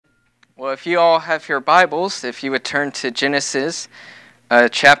Well, if you all have your Bibles, if you would turn to Genesis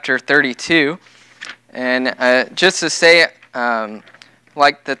chapter 32. And just to say,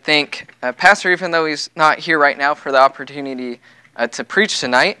 like to thank Pastor, even though he's not here right now, for the opportunity to preach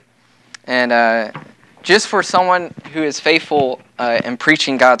tonight. And just for someone who is faithful in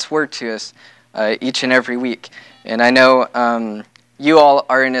preaching God's Word to us each and every week. And I know you all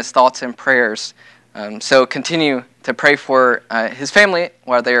are in his thoughts and prayers. So continue to pray for his family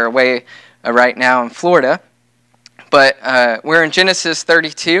while they're away right now in Florida. But we're in Genesis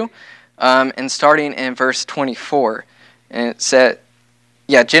 32 and starting in verse 24. And it said,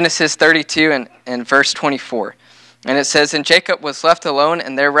 Genesis 32 and verse 24. And it says, "And Jacob was left alone,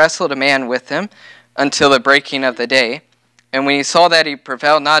 and there wrestled a man with him until the breaking of the day. And when he saw that he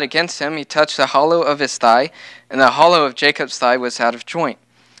prevailed not against him, he touched the hollow of his thigh, and the hollow of Jacob's thigh was out of joint,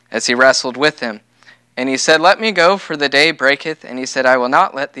 as he wrestled with him. And he said, Let me go, for the day breaketh. And he said, I will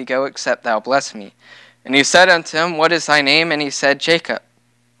not let thee go, except thou bless me. And he said unto him, What is thy name? And he said, Jacob.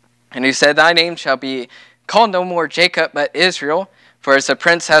 And he said, Thy name shall be called no more Jacob, but Israel, for as a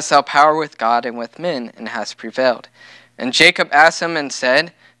prince hast thou power with God and with men, and hast prevailed. And Jacob asked him and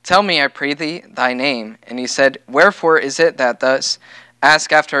said, Tell me, I pray thee, thy name. And he said, Wherefore is it that thus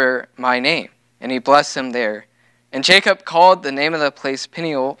ask after my name? And he blessed him there. And Jacob called the name of the place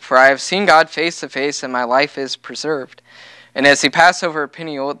Peniel, for I have seen God face to face, and my life is preserved. And as he passed over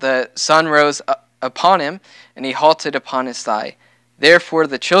Peniel, the sun rose upon him, and he halted upon his thigh. Therefore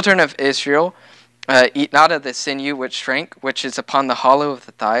the children of Israel eat not of the sinew which shrank, which is upon the hollow of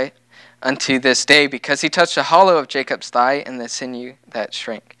the thigh, unto this day, because he touched the hollow of Jacob's thigh and the sinew that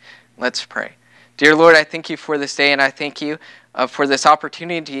shrank." Let's pray. Dear Lord, I thank you for this day, and I thank you for this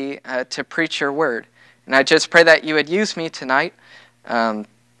opportunity to preach your word. And I just pray that you would use me tonight,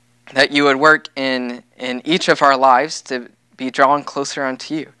 that you would work in each of our lives to be drawn closer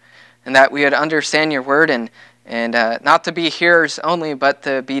unto you, and that we would understand your word and not to be hearers only, but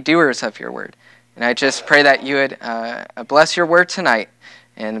to be doers of your word. And I just pray that you would bless your word tonight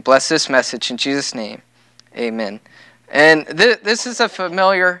and bless this message in Jesus' name. Amen. And this is a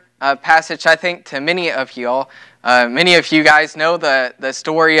familiar passage, I think, to many of you all. Many of you guys know the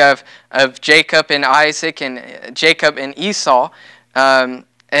story of Jacob and Isaac and Jacob and Esau.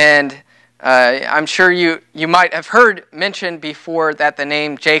 And I'm sure you might have heard mentioned before that the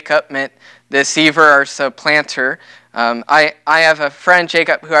name Jacob meant deceiver or supplanter. I have a friend,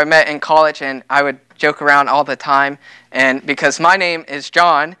 Jacob, who I met in college, and I would joke around all the time. And because my name is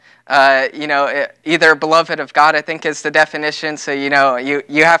John, either beloved of God, I think is the definition. So,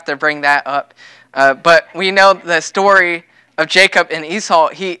 you have to bring that up. But we know the story of Jacob and Esau.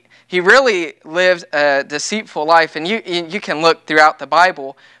 He really lived a deceitful life. And you can look throughout the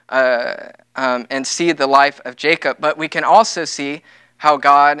Bible and see the life of Jacob. But we can also see how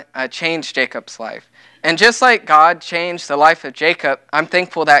God changed Jacob's life. And just like God changed the life of Jacob, I'm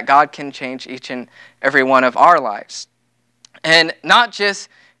thankful that God can change each and every one of our lives. And not just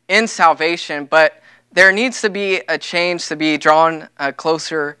in salvation, but there needs to be a change to be drawn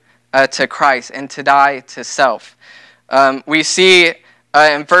closer to Christ and to die to self. We see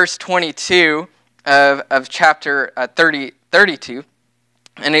in verse 22 of chapter 32,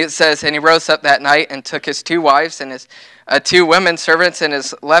 and it says, "And he rose up that night and took his 2 wives and his 2 women servants and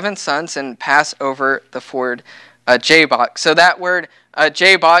his 11 sons and passed over the ford Jabbok." So that word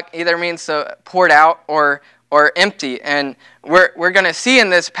Jabbok either means poured out or empty. And we're going to see in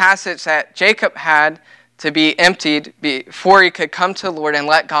this passage that Jacob had to be emptied before he could come to the Lord and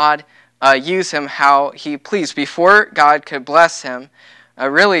let God use him how he pleased. Before God could bless him,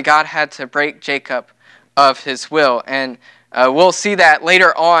 really God had to break Jacob of his will. And we'll see that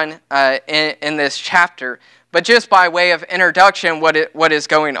later on in this chapter. But just by way of introduction, what is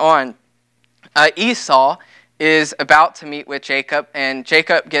going on, Esau is about to meet with Jacob, and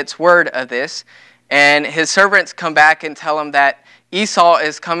Jacob gets word of this, and his servants come back and tell him that Esau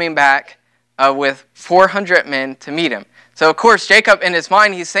is coming back with 400 men to meet him. So, of course, Jacob, in his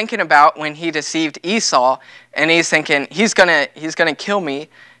mind, he's thinking about when he deceived Esau, and he's thinking, he's gonna kill me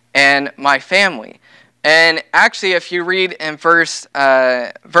and my family. And actually, if you read in verse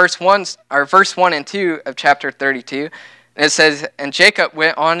 1 and 2 of chapter 32, it says, "And Jacob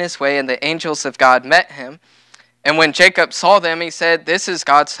went on his way, and the angels of God met him. And when Jacob saw them, he said, This is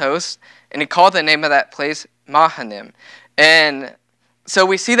God's host. And he called the name of that place Mahanaim." And so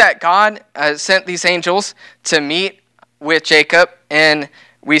we see that God sent these angels to meet with Jacob. And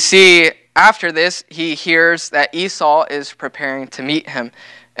we see after this, he hears that Esau is preparing to meet him.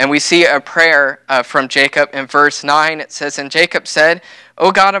 And we see a prayer from Jacob in verse 9. It says, "And Jacob said,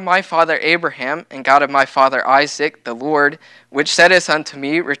 O God of my father Abraham, and God of my father Isaac, the Lord, which saidst unto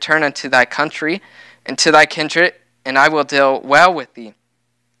me, return unto thy country, and to thy kindred, and I will deal well with thee.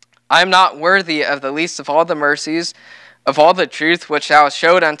 I am not worthy of the least of all the mercies, of all the truth which thou hast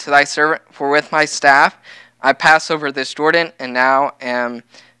showed unto thy servant, for with my staff I pass over this Jordan, and now am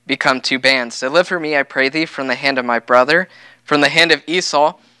become two bands. Deliver me, I pray thee, from the hand of my brother, from the hand of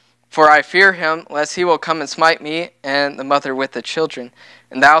Esau, for I fear him, lest he will come and smite me and the mother with the children.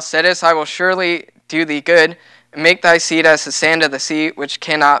 And thou saidst, I will surely do thee good, and make thy seed as the sand of the sea, which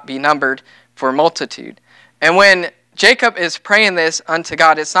cannot be numbered for multitude. And when Jacob is praying this unto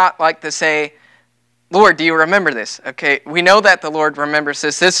God, it's not like to say, Lord, do you remember this? Okay, we know that the Lord remembers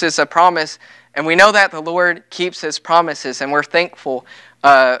this. This is a promise, and we know that the Lord keeps his promises, and we're thankful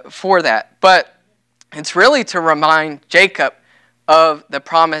for that. But it's really to remind Jacob of the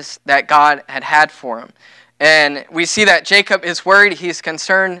promise that God had for him. And we see that Jacob is worried, he's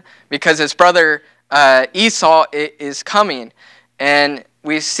concerned because his brother Esau is coming. And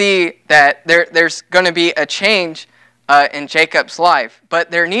we see that there's going to be a change in Jacob's life.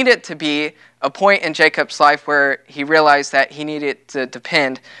 But there needed to be a point in Jacob's life where he realized that he needed to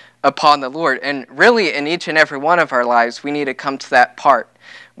depend upon the Lord. And really, in each and every one of our lives, we need to come to that part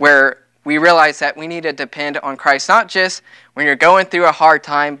where we realize that we need to depend on Christ, not just when you're going through a hard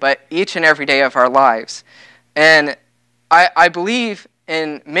time, but each and every day of our lives. And I believe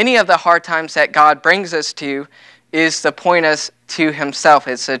in many of the hard times that God brings us to is to point us to himself.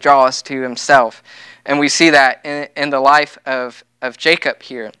 It's to draw us to himself. And we see that in the life of Jacob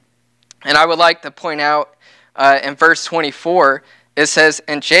here. And I would like to point out in verse 24, it says,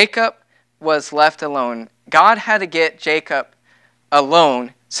 and Jacob was left alone. God had to get Jacob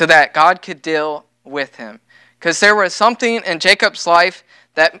alone so that God could deal with him. Because there was something in Jacob's life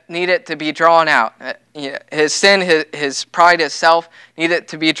that needed to be drawn out. His sin, his pride, his self needed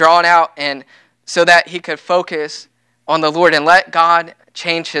to be drawn out, and so that he could focus on the Lord and let God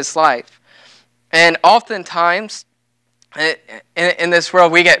change his life. And oftentimes, in this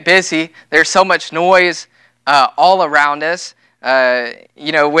world, we get busy. There's so much noise all around us.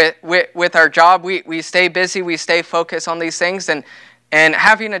 With our job, we stay busy, we stay focused on these things, and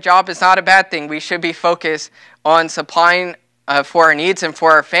having a job is not a bad thing. We should be focused on supplying for our needs and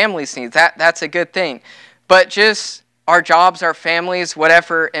for our family's needs. That's a good thing. But just our jobs, our families,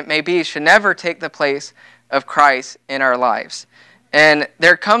 whatever it may be, should never take the place of Christ in our lives. And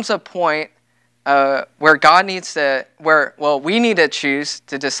there comes a point where we need to choose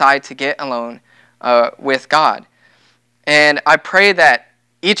to decide to get alone with God. And I pray that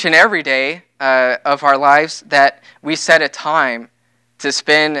each and every day of our lives that we set a time to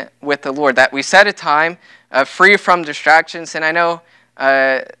spend with the Lord, that we set a time free from distractions. And I know,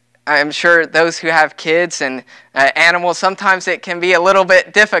 I'm sure those who have kids and animals, sometimes it can be a little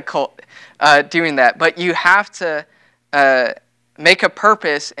bit difficult doing that. But you have to make a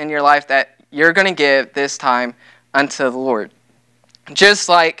purpose in your life that you're going to give this time unto the Lord. Just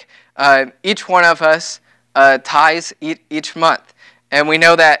like each one of us tithes each month. And we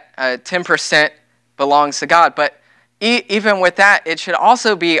know that 10% belongs to God. But even with that, it should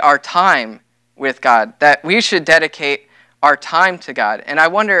also be our time with God, that we should dedicate our time to God. And I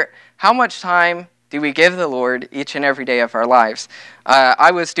wonder, how much time do we give the Lord each and every day of our lives? I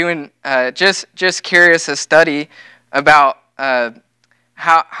was doing just curious a study about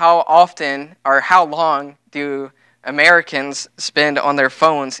how often or how long do Americans spend on their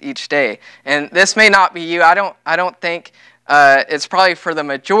phones each day. And this may not be you. I don't think it's probably for the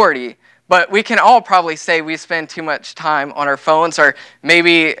majority, but we can all probably say we spend too much time on our phones, or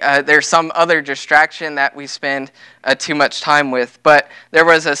maybe there's some other distraction that we spend too much time with. But there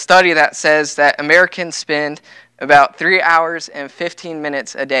was a study that says that Americans spend about 3 hours and 15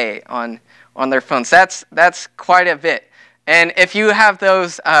 minutes a day on their phones. That's quite a bit. And if you have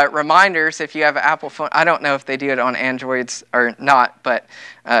those reminders, if you have an Apple phone, I don't know if they do it on Androids or not, but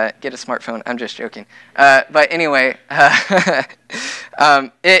get a smartphone. I'm just joking. But anyway,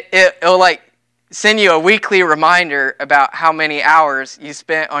 it'll like send you a weekly reminder about how many hours you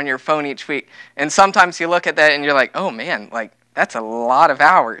spent on your phone each week. And sometimes you look at that and you're like, oh man, like that's a lot of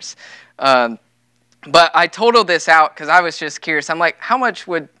hours. But I totaled this out because I was just curious. I'm like, how much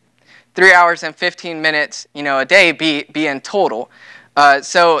would 3 hours and 15 minutes, a day be in total?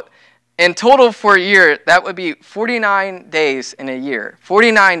 So in total for a year, that would be 49 days in a year.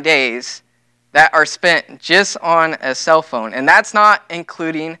 49 days that are spent just on a cell phone. And that's not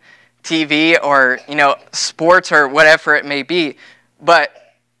including TV or, sports or whatever it may be.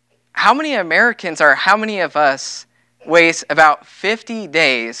 But how many Americans or how many of us waste about 50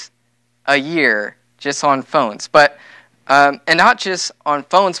 days a year just on phones? But And not just on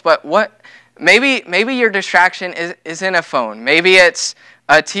phones, but maybe your distraction is in a phone. Maybe it's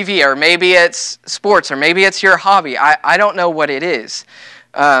a TV, or maybe it's sports, or maybe it's your hobby. I don't know what it is.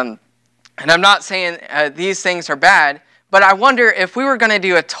 And I'm not saying these things are bad, but I wonder if we were going to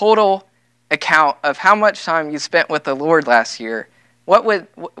do a total account of how much time you spent with the Lord last year, what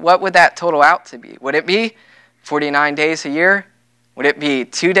would that total out to be? Would it be 49 days a year? Would it be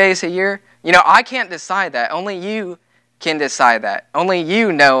 2 days a year? I can't decide that. Only you can decide that. Only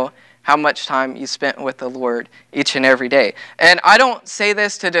you know how much time you spent with the Lord each and every day. And I don't say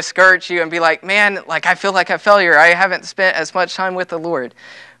this to discourage you and be like, man, I feel like a failure. I haven't spent as much time with the Lord.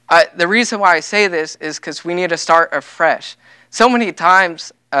 The reason why I say this is because we need to start afresh. So many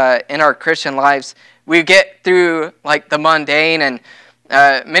times in our Christian lives, we get through the mundane, and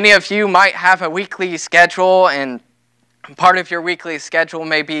many of you might have a weekly schedule, and part of your weekly schedule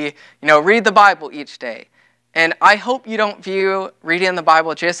may be, read the Bible each day. And I hope you don't view reading the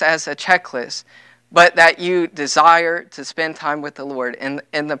Bible just as a checklist, but that you desire to spend time with the Lord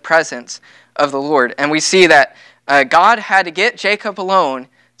in the presence of the Lord. And we see that God had to get Jacob alone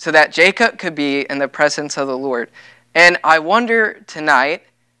so that Jacob could be in the presence of the Lord. And I wonder tonight,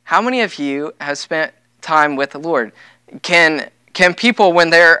 how many of you have spent time with the Lord? Can people, when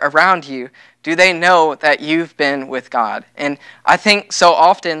they're around you, do they know that you've been with God? And I think so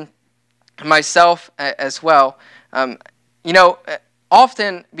often, myself as well,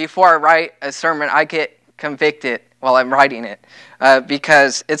 often before I write a sermon, I get convicted while I'm writing it,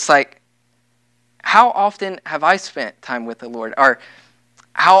 because it's like, how often have I spent time with the Lord? Or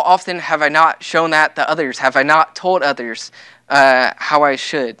how often have I not shown that to others? Have I not told others how I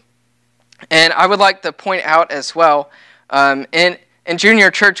should? And I would like to point out as well, in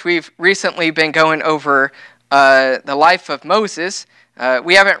junior church, we've recently been going over the life of Moses.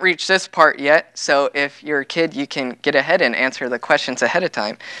 We haven't reached this part yet, so if you're a kid, you can get ahead and answer the questions ahead of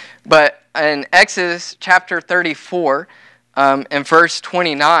time. But in Exodus chapter 34, in verse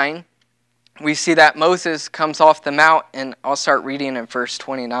 29, we see that Moses comes off the mount, and I'll start reading in verse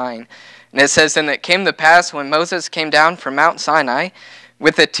 29. And it says, "And it came to pass, when Moses came down from Mount Sinai,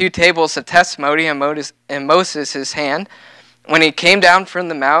 with the 2 tables of testimony in Moses' his hand, when he came down from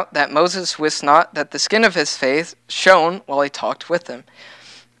the mount, that Moses wist not that the skin of his face shone while he talked with him.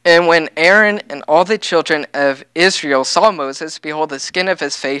 And when Aaron and all the children of Israel saw Moses, behold, the skin of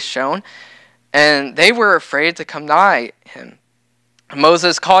his face shone, and they were afraid to come nigh him.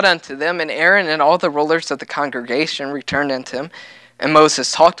 Moses called unto them, and Aaron and all the rulers of the congregation returned unto him, and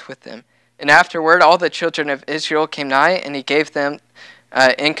Moses talked with them. And afterward all the children of Israel came nigh, and he gave them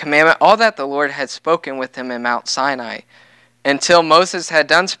in commandment all that the Lord had spoken with him in Mount Sinai. Until Moses had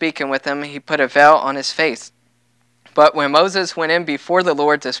done speaking with him, he put a veil on his face. But when Moses went in before the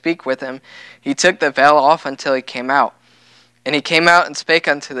Lord to speak with him, he took the veil off until he came out. And he came out and spake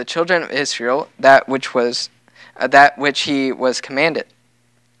unto the children of Israel that which he was commanded.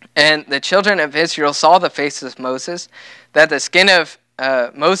 And the children of Israel saw the face of Moses, that the skin of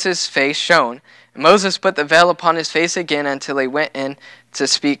Moses' face shone. And Moses put the veil upon his face again until he went in to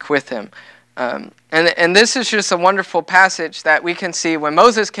speak with him." And this is just a wonderful passage that we can see. When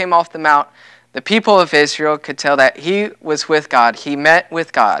Moses came off the mount, the people of Israel could tell that he was with God. He met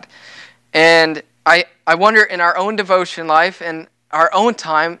with God. And I wonder, in our own devotion life and our own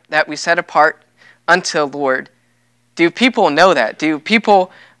time that we set apart unto the Lord, do people know that? Do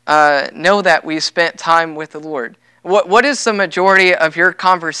people know that we spent time with the Lord? What is the majority of your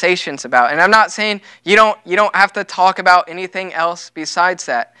conversations about? And I'm not saying you don't have to talk about anything else besides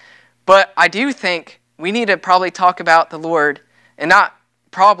that. But I do think we need to probably talk about the Lord, and not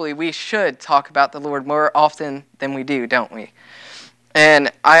probably, we should talk about the Lord more often than we do, don't we?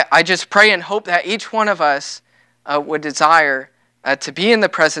 And I just pray and hope that each one of us would desire to be in the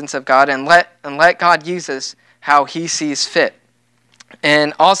presence of God and let God use us how he sees fit.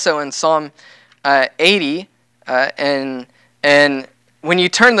 And also in Psalm 80, and when you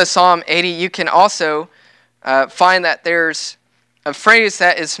turn to Psalm 80, you can also find that there's a phrase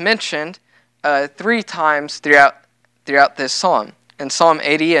that is mentioned 3 times throughout this psalm. In Psalm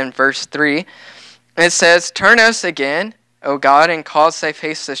 80 and verse 3, it says, "Turn us again, O God, and cause thy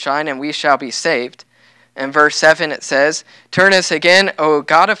face to shine, and we shall be saved." In verse 7 it says, "Turn us again, O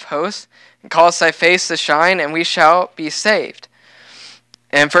God of hosts, and cause thy face to shine, and we shall be saved."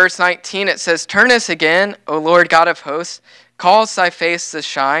 In verse 19 it says, "Turn us again, O Lord God of hosts, cause thy face to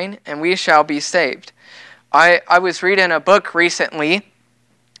shine, and we shall be saved." I was reading a book recently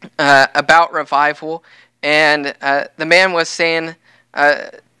about revival, and the man was saying,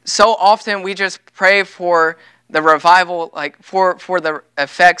 so often we just pray for the revival, like for the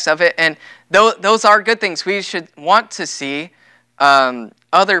effects of it. And those are good things. We should want to see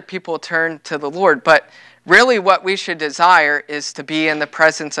other people turn to the Lord. But really what we should desire is to be in the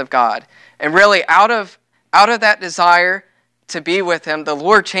presence of God. And really out of that desire to be with him, the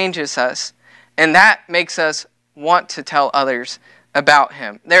Lord changes us. And that makes us want to tell others about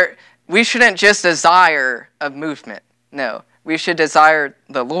him. We shouldn't just desire a movement. No, we should desire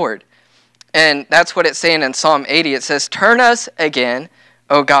the Lord. And that's what it's saying in Psalm 80. It says, "Turn us again,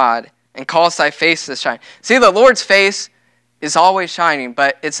 O God, and cause thy face to shine." See, the Lord's face is always shining,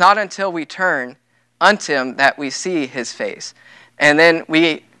 but it's not until we turn unto him that we see his face. And then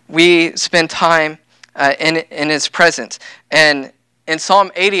we spend time in his presence. And in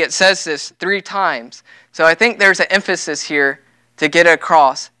Psalm 80, it says this 3 times. So I think there's an emphasis here to get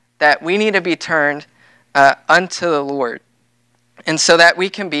across that we need to be turned unto the Lord. And so that we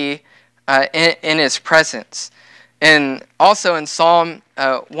can be in his presence. And also in Psalm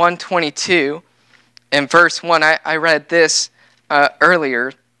 122, in verse 1, I read this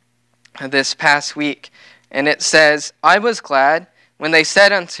earlier this past week. And it says, "I was glad when they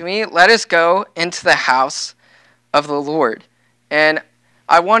said unto me, let us go into the house of the Lord." And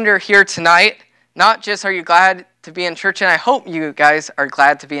I wonder here tonight, not just are you glad to be in church, and I hope you guys are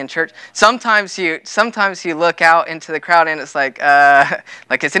glad to be in church. Sometimes you look out into the crowd and it's like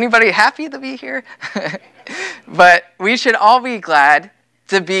is anybody happy to be here? But we should all be glad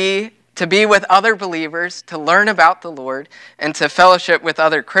to be with other believers, to learn about the Lord, and to fellowship with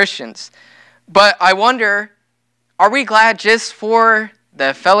other Christians. But I wonder, are we glad just for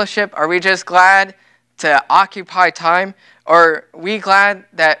the fellowship? Are we just glad to occupy time? Or are we glad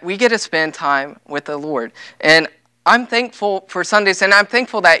that we get to spend time with the Lord? And I'm thankful for Sundays, and I'm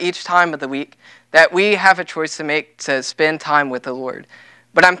thankful that each time of the week that we have a choice to make to spend time with the Lord.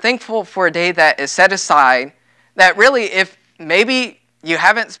 But I'm thankful for a day that is set aside that really, if maybe you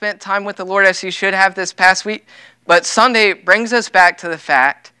haven't spent time with the Lord as you should have this past week, but Sunday brings us back to the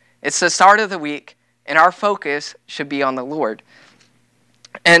fact it's the start of the week, and our focus should be on the Lord.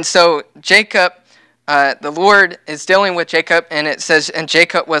 And so Jacob, the Lord is dealing with Jacob, and it says, "And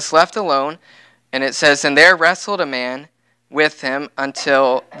Jacob was left alone," and it says, "And there wrestled a man with him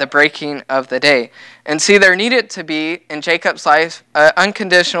until the breaking of the day." And see, there needed to be, in Jacob's life,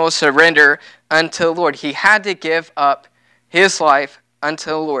 unconditional surrender unto the Lord. He had to give up his life unto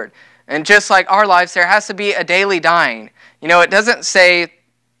the Lord. And just like our lives, there has to be a daily dying. You know, it doesn't say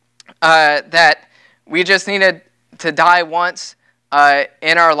that we just needed to die once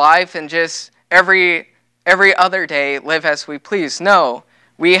in our life and just every other day live as we please. No,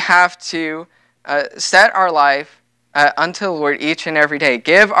 we have to set our life unto the Lord each and every day.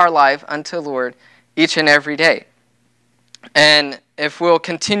 Give our life unto the Lord each and every day. And if we'll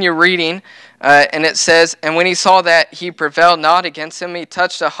continue reading, and it says, "And when he saw that he prevailed not against him, he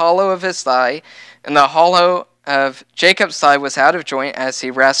touched the hollow of his thigh, and the hollow of Jacob's thigh was out of joint as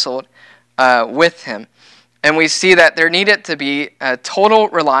he wrestled with him." And we see that there needed to be a total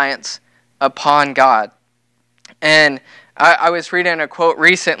reliance upon God. And I was reading a quote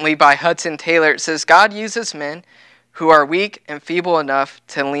recently by Hudson Taylor. It says, "God uses men who are weak and feeble enough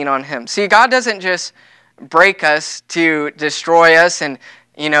to lean on him." See, God doesn't just break us to destroy us and,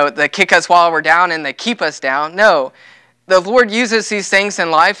 they kick us while we're down and they keep us down. No, the Lord uses these things in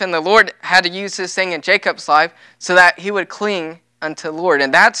life, and the Lord had to use this thing in Jacob's life so that he would cling unto the Lord.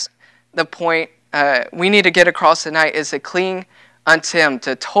 And that's the point we need to get across tonight, is to cling unto him,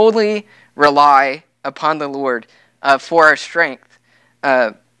 to totally rely upon the Lord for our strength.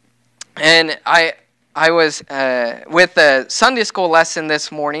 And I was, with the Sunday school lesson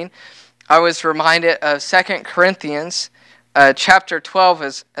this morning, I was reminded of 2 Corinthians chapter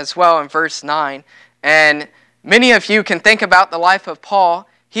 12 as well, in verse 9. And many of you can think about the life of Paul.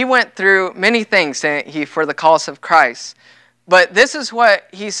 He went through many things for the cause of Christ. But this is what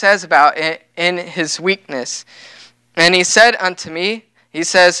he says about it in his weakness. "And he said unto me," he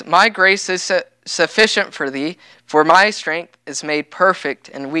says, "My grace is sufficient for thee, for my strength is made perfect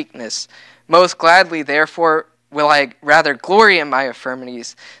in weakness. Most gladly, therefore, will I rather glory in my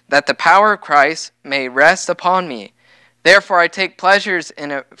infirmities, that the power of Christ may rest upon me. Therefore I take pleasures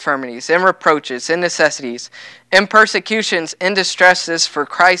in infirmities, in reproaches, in necessities, in persecutions, in distresses for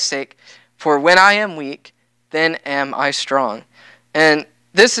Christ's sake. For when I am weak, then am I strong." And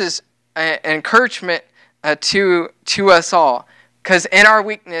this is an encouragement to us all. Because in our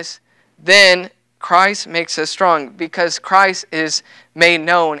weakness, then Christ makes us strong, because Christ is made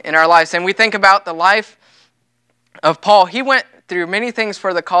known in our lives. And we think about the life of Paul. He went through many things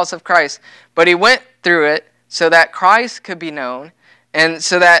for the cause of Christ, but he went through it so that Christ could be known, and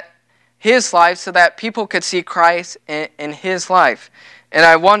so that his life so that people could see Christ in his life. And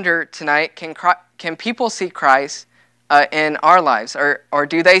I wonder tonight, can people see Christ in our lives? Or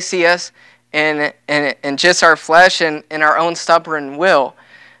do they see us in just our flesh and in our own stubborn will?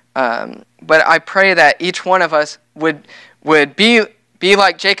 But I pray that each one of us would be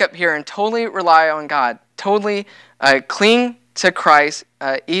like Jacob here and totally rely on God, totally cling to Christ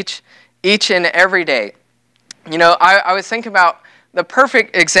each and every day. You know, I was thinking about the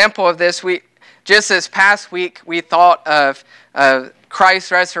perfect example of this. Just this past week, we thought of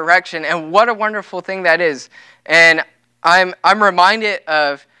Christ's resurrection, and what a wonderful thing that is. And I'm reminded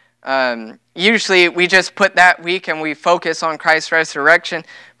of, usually we just put that week and we focus on Christ's resurrection,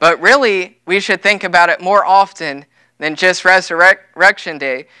 but really we should think about it more often than just Resurrection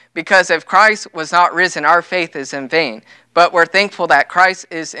Day, because if Christ was not risen, our faith is in vain. But we're thankful that Christ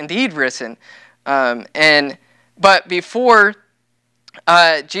is indeed risen. But before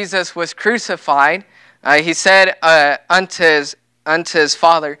Jesus was crucified, he said unto his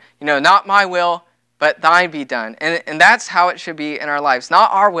Father, you know, not my will, but thine be done. And that's how it should be in our lives.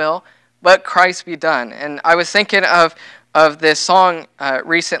 Not our will, but Christ be done. And I was thinking of this song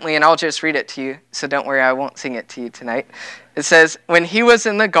recently, and I'll just read it to you, so don't worry, I won't sing it to you tonight. It says, when he was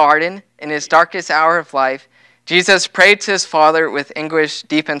in the garden, in his darkest hour of life, Jesus prayed to his Father with anguish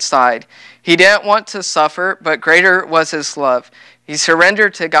deep inside. He didn't want to suffer, but greater was his love. He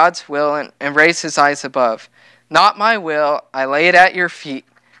surrendered to God's will and raised his eyes above. Not my will, I lay it at your feet.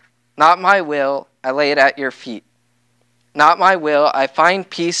 Not my will, I lay it at your feet. Not my will, I find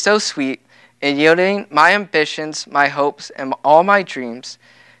peace so sweet in yielding my ambitions, my hopes, and all my dreams.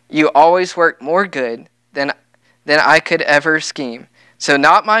 You always work more good than I could ever scheme. So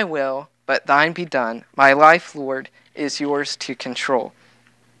not my will, but thine be done. My life, Lord, is yours to control.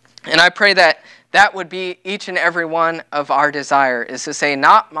 And I pray that that would be each and every one of our desire, is to say,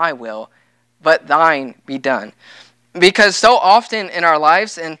 not my will, but thine be done. Because so often in our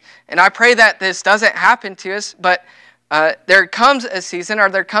lives, and I pray that this doesn't happen to us, but there comes a season, or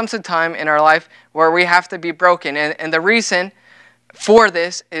there comes a time in our life where we have to be broken. And the reason for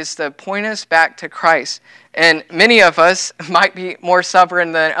this is to point us back to Christ. And many of us might be more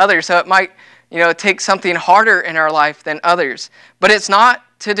stubborn than others, so it might, take something harder in our life than others. But it's not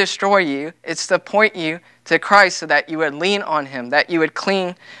to destroy you, it's to point you to Christ so that you would lean on him, that you would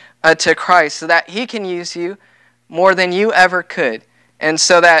cling to Christ, so that he can use you more than you ever could. And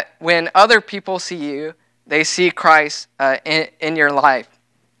so that when other people see you, they see Christ in your life.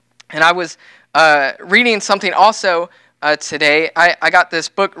 And I was reading something also today. I got this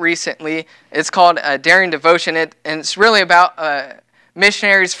book recently. It's called Daring Devotion, and it's really about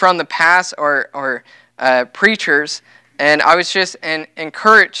missionaries from the past or preachers. And I was just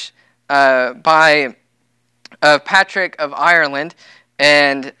encouraged by Patrick of Ireland.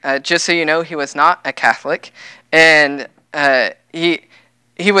 And just so you know, he was not a Catholic. And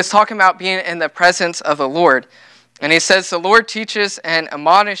he was talking about being in the presence of the Lord. And he says, the Lord teaches and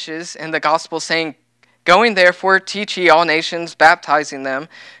admonishes in the gospel, saying, going therefore, teach ye all nations, baptizing them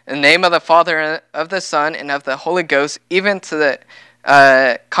in the name of the Father, of the Son, and of the Holy Ghost, even to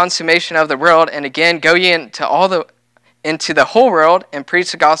the consummation of the world. And again, go ye into the whole world, and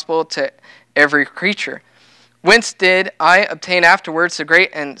preach the gospel to every creature. Whence did I obtain afterwards the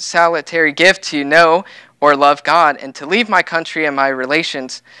great and salutary gift to know or love God, and to leave my country and my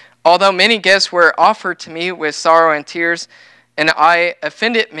relations, although many gifts were offered to me with sorrow and tears, and I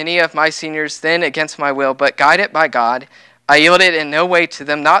offended many of my seniors then against my will, but guided by God, I yielded in no way to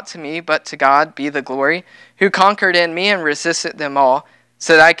them, not to me, but to God be the glory, who conquered in me and resisted them all,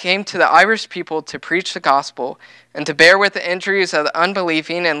 so that I came to the Irish people to preach the gospel, and to bear with the injuries of the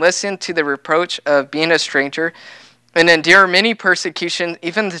unbelieving, and listen to the reproach of being a stranger, and endure many persecutions,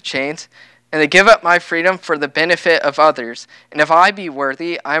 even the chains, and to give up my freedom for the benefit of others. And if I be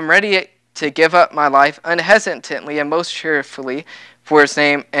worthy, I am ready to give up my life unhesitantly and most cheerfully for his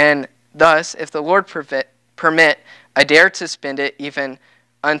name. And thus, if the Lord permit, I dare to spend it even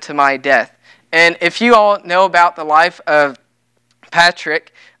unto my death. And if you all know about the life of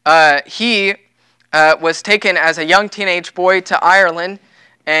Patrick, he was taken as a young teenage boy to Ireland,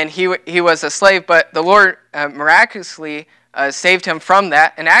 and he was a slave, but the Lord miraculously saved him from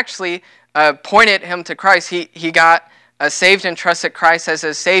that, and actually pointed him to Christ. He got saved and trusted Christ as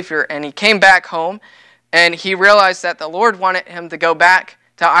his Savior, and he came back home, and he realized that the Lord wanted him to go back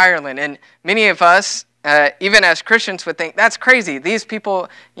to Ireland. And many of us, even as Christians, would think, that's crazy. These people,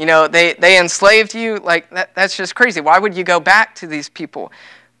 they enslaved you. Like, that's just crazy. Why would you go back to these people?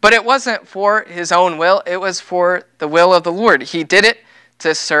 But it wasn't for his own will. It was for the will of the Lord. He did it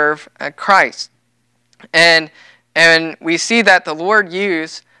to serve Christ. And we see that the Lord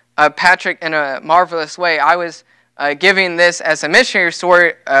used Patrick in a marvelous way. I was giving this as a missionary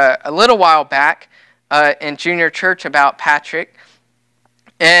story a little while back in junior church about Patrick.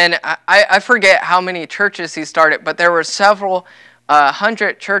 And I forget how many churches he started, but there were several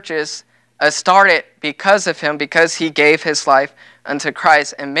hundred churches started because of him, because he gave his life unto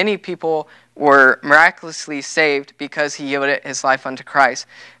Christ. And many people were miraculously saved because he yielded his life unto Christ.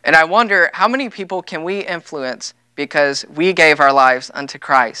 And I wonder, how many people can we influence because we gave our lives unto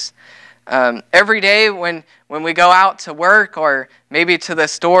Christ? Every day when we go out to work or maybe to the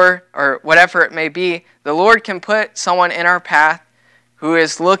store or whatever it may be, the Lord can put someone in our path who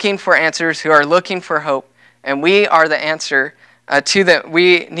is looking for answers, who are looking for hope, and we are the answer to them.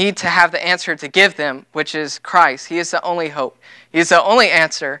 We need to have the answer to give them, which is Christ. He is the only hope. He is the only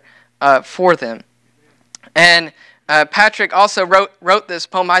answer for them. And Patrick also wrote this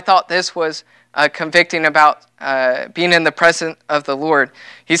poem. I thought this was convicting about being in the presence of the Lord.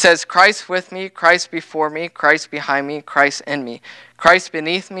 He says, Christ with me, Christ before me, Christ behind me, Christ in me. Christ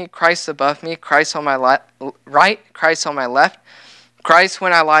beneath me, Christ above me, Christ on my right, Christ on my left. Christ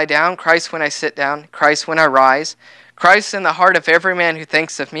when I lie down, Christ when I sit down, Christ when I rise. Christ in the heart of every man who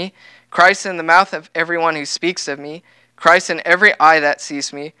thinks of me. Christ in the mouth of everyone who speaks of me. Christ in every eye that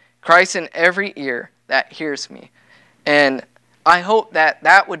sees me. Christ in every ear that hears me. And I hope that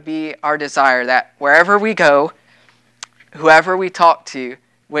that would be our desire, that wherever we go, whoever we talk to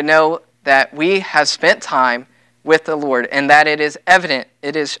would know that we have spent time with the Lord and that it is evident,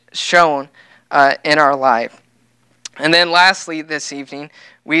 it is shown in our life. And then lastly this evening,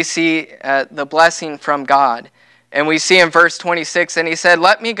 we see the blessing from God. And we see in verse 26, and he said,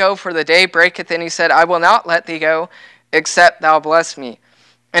 let me go, for the day breaketh. And he said, I will not let thee go, except thou bless me.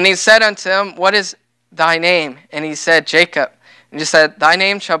 And he said unto him, what is thy name? And he said, Jacob. And he said, thy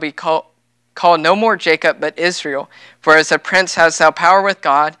name shall be called no more Jacob, but Israel. For as a prince hast thou power with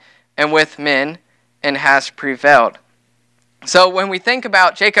God and with men, and hast prevailed. So when we think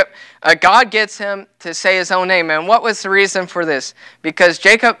about Jacob, God gets him to say his own name. And what was the reason for this? Because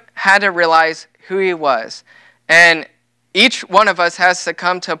Jacob had to realize who he was. And each one of us has to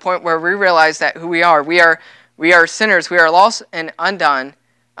come to a point where we realize that who we are. We are sinners. We are lost and undone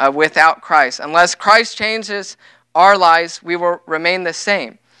without Christ. Unless Christ changes our lives, we will remain the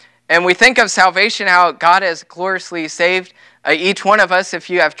same. And we think of salvation, how God has gloriously saved each one of us if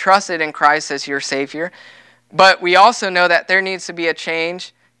you have trusted in Christ as your Savior. But we also know that there needs to be a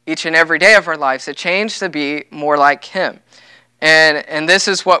change each and every day of our lives, a change to be more like Him. And this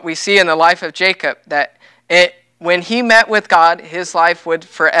is what we see in the life of Jacob, that when he met with God, his life would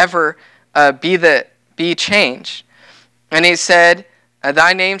forever be changed. And he said,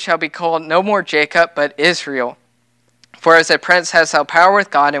 thy name shall be called no more Jacob, but Israel. For as a prince hast thou power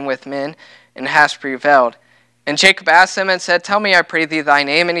with God and with men, and hast prevailed. And Jacob asked him and said, tell me, I pray thee, thy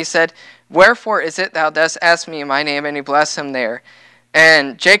name. And he said, wherefore is it thou dost ask me my name? And he blessed him there.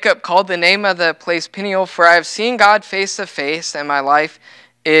 And Jacob called the name of the place Peniel, for I have seen God face to face, and my life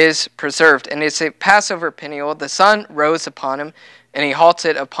is preserved. And it's a Passover Peniel. The sun rose upon him, and he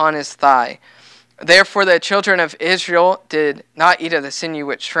halted upon his thigh. Therefore the children of Israel did not eat of the sinew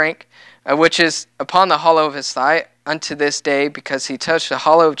which shrank, which is upon the hollow of his thigh, unto this day, because he touched the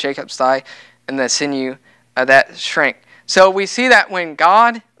hollow of Jacob's thigh, and the sinew that shrank. So we see that when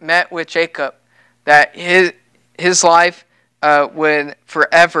God met with Jacob, that his life would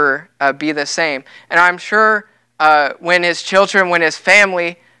forever be the same. And I'm sure when his children, when his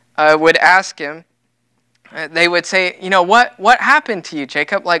family would ask him, they would say, you know, what happened to you,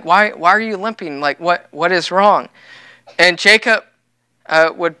 Jacob? Like, why are you limping? Like, what is wrong? And Jacob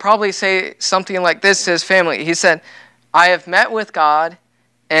would probably say something like this to his family. He said, I have met with God,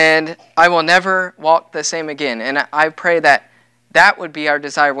 and I will never walk the same again. And I pray that that would be our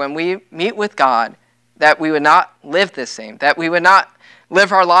desire when we meet with God, that we would not live the same, that we would not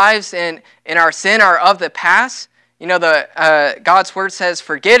live our lives in our sin or of the past. You know, God's word says,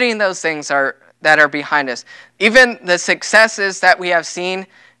 forgetting those things that are behind us. Even the successes that we have seen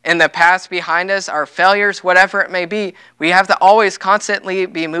in the past behind us, our failures, whatever it may be, we have to always constantly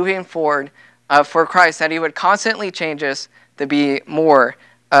be moving forward for Christ, that He would constantly change us to be more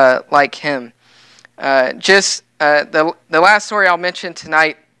like Him. The last story I'll mention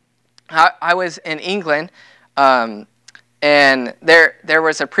tonight, I was in England, and there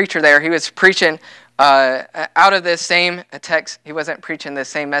was a preacher there. He was preaching out of this same text. He wasn't preaching the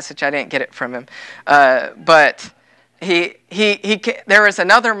same message. I didn't get it from him. But there was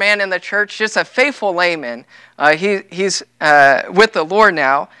another man in the church, just a faithful layman. He's with the Lord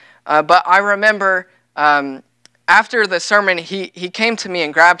now. But I remember after the sermon, he came to me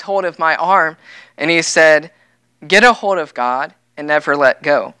and grabbed hold of my arm, and he said, get a hold of God and never let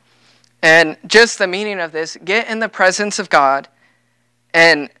go. And just the meaning of this, get in the presence of God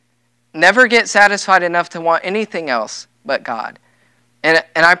and never get satisfied enough to want anything else but God. And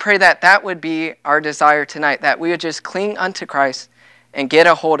I pray that that would be our desire tonight, that we would just cling unto Christ and get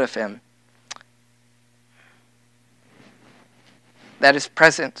a hold of him. That his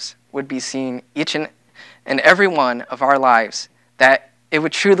presence would be seen each and every one of our lives, that it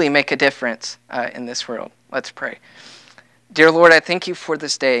would truly make a difference in this world. Let's pray. Dear Lord, I thank you for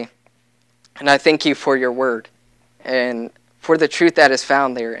this day, and I thank you for your word and for the truth that is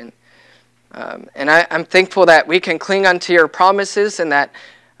found there. And I'm thankful that we can cling unto your promises and that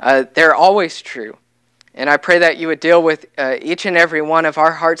they're always true. And I pray that you would deal with each and every one of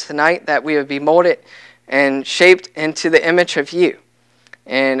our hearts tonight, that we would be molded and shaped into the image of you.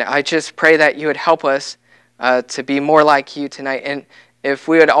 And I just pray that you would help us to be more like you tonight. And if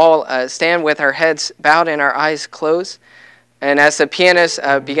we would all stand with our heads bowed and our eyes closed, and as the pianist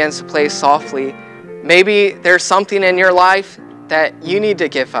begins to play softly, maybe there's something in your life that you need to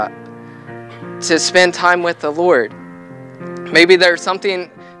give up to spend time with the Lord. Maybe there's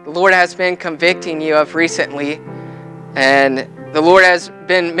something the Lord has been convicting you of recently, and the Lord has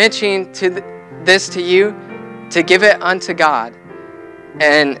been mentioning this to you to give it unto God.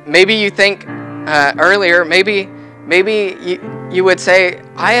 And maybe you think earlier, maybe you would say,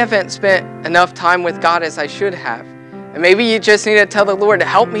 I haven't spent enough time with God as I should have. And maybe you just need to tell the Lord to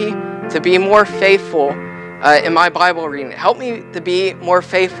help me to be more faithful in my Bible reading. Help me to be more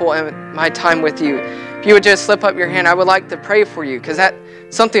faithful in my time with you. If you would just slip up your hand, I would like to pray for you, because that's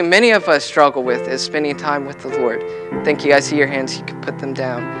something many of us struggle with, is spending time with the Lord. Thank you. I see your hands. You can put them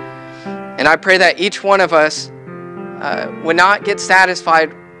down. And I pray that each one of us would not get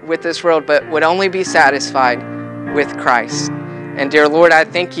satisfied with this world, but would only be satisfied with Christ. And dear Lord, I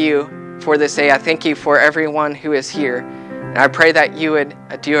thank you for this day. I thank you for everyone who is here. And I pray that you would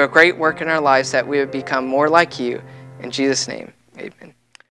do a great work in our lives, that we would become more like you. In Jesus' name, amen.